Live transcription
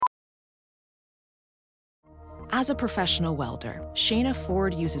As a professional welder, Shayna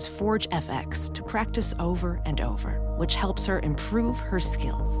Ford uses Forge FX to practice over and over, which helps her improve her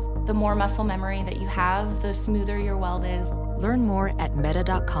skills. The more muscle memory that you have, the smoother your weld is. Learn more at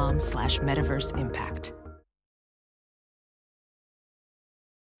meta.com/metaverseimpact.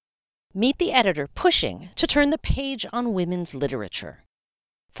 Meet the editor pushing to turn the page on women's literature.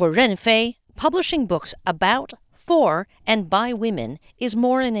 For Ren Fei, publishing books about, for, and by women is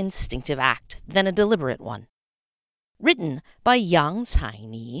more an instinctive act than a deliberate one. Written by Yang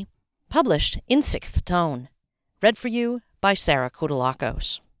Caini, published in 6th Tone. Read for you by Sarah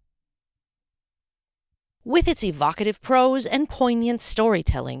Koudelakos. With its evocative prose and poignant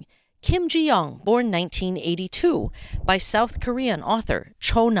storytelling, Kim Ji-young, born 1982 by South Korean author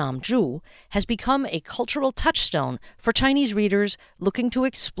Cho Nam-ju, has become a cultural touchstone for Chinese readers looking to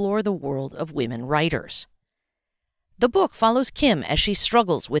explore the world of women writers. The book follows Kim as she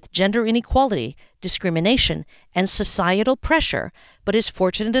struggles with gender inequality, discrimination, and societal pressure, but is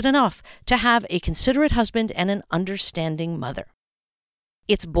fortunate enough to have a considerate husband and an understanding mother.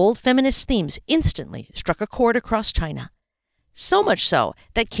 Its bold feminist themes instantly struck a chord across China, so much so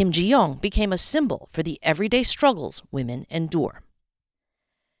that Kim Ji-young became a symbol for the everyday struggles women endure.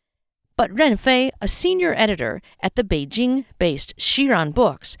 But Ren Fei, a senior editor at the Beijing-based Shiran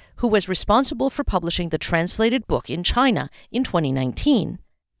Books, who was responsible for publishing the translated book in China in 2019,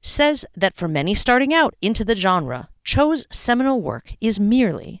 says that for many starting out into the genre, Cho's seminal work is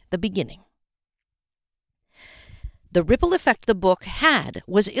merely the beginning. The ripple effect the book had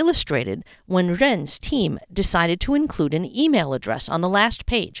was illustrated when Ren's team decided to include an email address on the last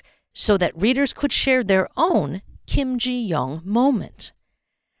page so that readers could share their own Kim Ji-young moment.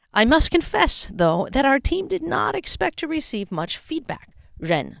 I must confess, though, that our team did not expect to receive much feedback,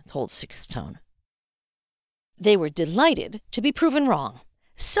 Ren told 6th Tone. They were delighted to be proven wrong.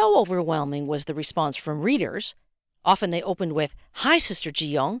 So overwhelming was the response from readers, often they opened with, "Hi, Sister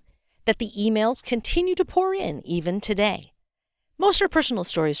Ji-young," that the emails continue to pour in even today. Most are personal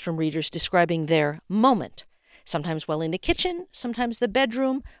stories from readers describing their moment, sometimes while in the kitchen, sometimes the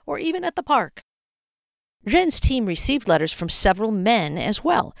bedroom, or even at the park. Ren's team received letters from several men as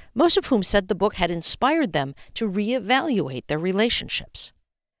well, most of whom said the book had inspired them to reevaluate their relationships.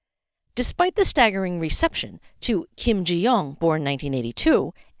 Despite the staggering reception to Kim Ji-young, born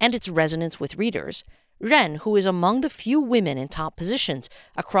 1982, and its resonance with readers, Ren, who is among the few women in top positions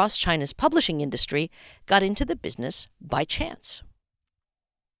across China's publishing industry, got into the business by chance.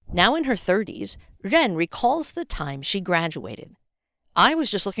 Now in her 30s, Ren recalls the time she graduated. "I was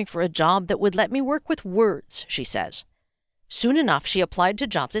just looking for a job that would let me work with words," she says. Soon enough, she applied to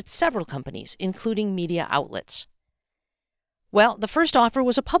jobs at several companies, including media outlets. "Well, the first offer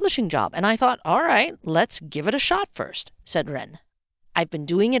was a publishing job, and I thought, all right, let's give it a shot first," said Ren. "I've been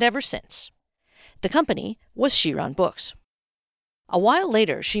doing it ever since." The company was Shiran Books. A while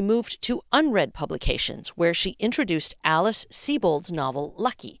later, she moved to Unread Publications, where she introduced Alice Sebold's novel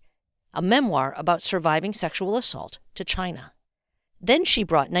Lucky, a memoir about surviving sexual assault, to China. Then she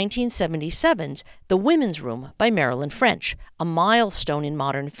brought 1977's The Women's Room by Marilyn French, a milestone in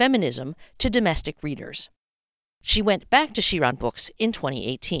modern feminism, to domestic readers. She went back to Shiran Books in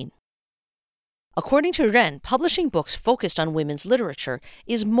 2018. According to Ren, publishing books focused on women's literature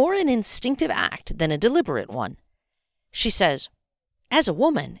is more an instinctive act than a deliberate one. She says, "As a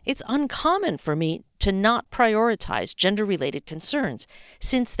woman, it's uncommon for me to not prioritize gender-related concerns,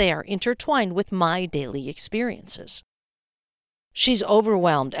 since they are intertwined with my daily experiences." She's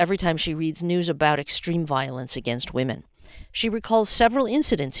overwhelmed every time she reads news about extreme violence against women. She recalls several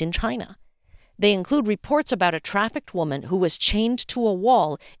incidents in China. They include reports about a trafficked woman who was chained to a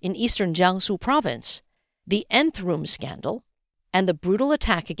wall in eastern Jiangsu province, the Nth Room scandal, and the brutal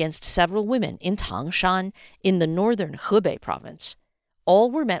attack against several women in Tangshan in the northern Hebei province.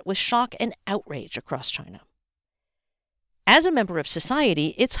 All were met with shock and outrage across China. As a member of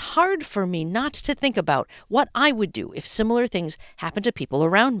society, it's hard for me not to think about what I would do if similar things happened to people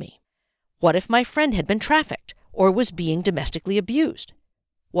around me. What if my friend had been trafficked or was being domestically abused?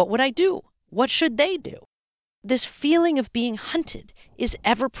 What would I do? What should they do? This feeling of being hunted is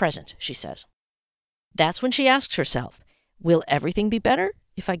ever present, she says. That's when she asks herself, will everything be better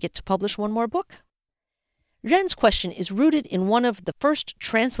if I get to publish one more book? Ren's question is rooted in one of the first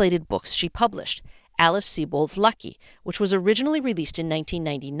translated books she published, Alice Sebold's Lucky, which was originally released in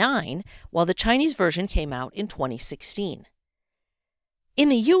 1999, while the Chinese version came out in 2016. In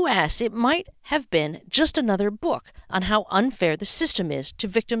the U.S., it might have been just another book on how unfair the system is to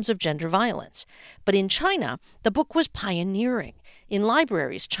victims of gender violence. But in China, the book was pioneering. In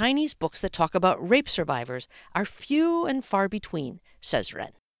libraries, Chinese books that talk about rape survivors are few and far between, says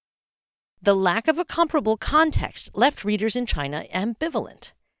Ren. The lack of a comparable context left readers in China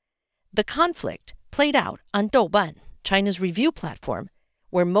ambivalent. The conflict played out on Douban, China's review platform,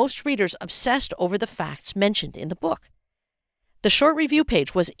 where most readers obsessed over the facts mentioned in the book. The short review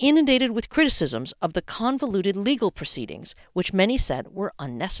page was inundated with criticisms of the convoluted legal proceedings, which many said were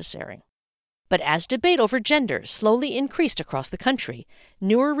unnecessary. But as debate over gender slowly increased across the country,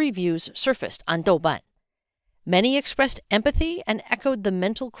 newer reviews surfaced on Douban. Many expressed empathy and echoed the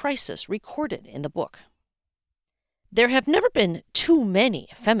mental crisis recorded in the book. There have never been too many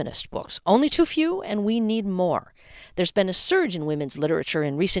feminist books, only too few, and we need more. There's been a surge in women's literature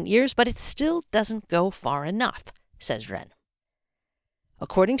in recent years, but it still doesn't go far enough, says Ren.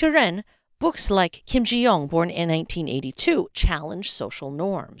 According to Ren, books like Kim Ji-young, born in 1982, challenge social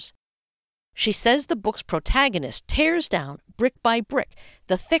norms. She says the book's protagonist tears down, brick by brick,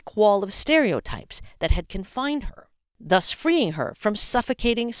 the thick wall of stereotypes that had confined her, thus freeing her from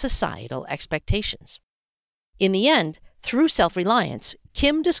suffocating societal expectations. In the end, through self-reliance,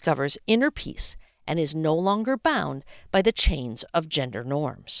 Kim discovers inner peace and is no longer bound by the chains of gender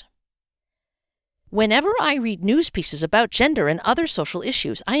norms. Whenever I read news pieces about gender and other social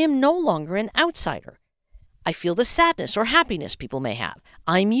issues, I am no longer an outsider. I feel the sadness or happiness people may have.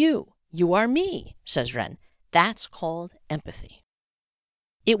 I'm you. You are me, says Ren. That's called empathy.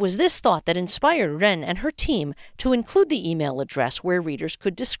 It was this thought that inspired Ren and her team to include the email address where readers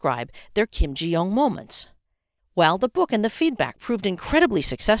could describe their Kim Ji-young moments. While the book and the feedback proved incredibly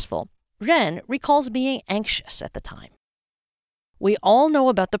successful, Ren recalls being anxious at the time. We all know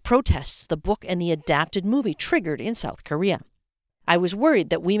about the protests the book and the adapted movie triggered in South Korea. I was worried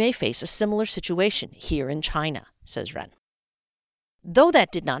that we may face a similar situation here in China, says Ren. Though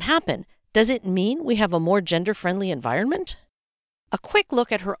that did not happen, does it mean we have a more gender-friendly environment? A quick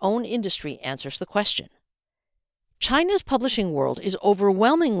look at her own industry answers the question. China's publishing world is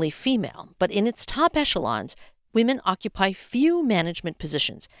overwhelmingly female, but in its top echelons, women occupy few management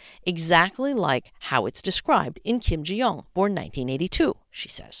positions, exactly like how it's described in Kim Ji-young, born 1982, she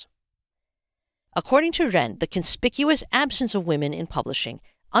says. According to Ren, the conspicuous absence of women in publishing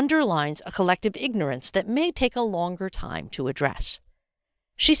underlines a collective ignorance that may take a longer time to address.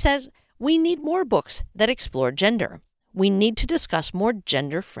 She says, we need more books that explore gender. We need to discuss more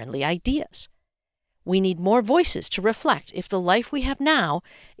gender-friendly ideas. We need more voices to reflect if the life we have now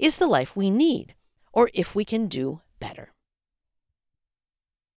is the life we need, or if we can do better.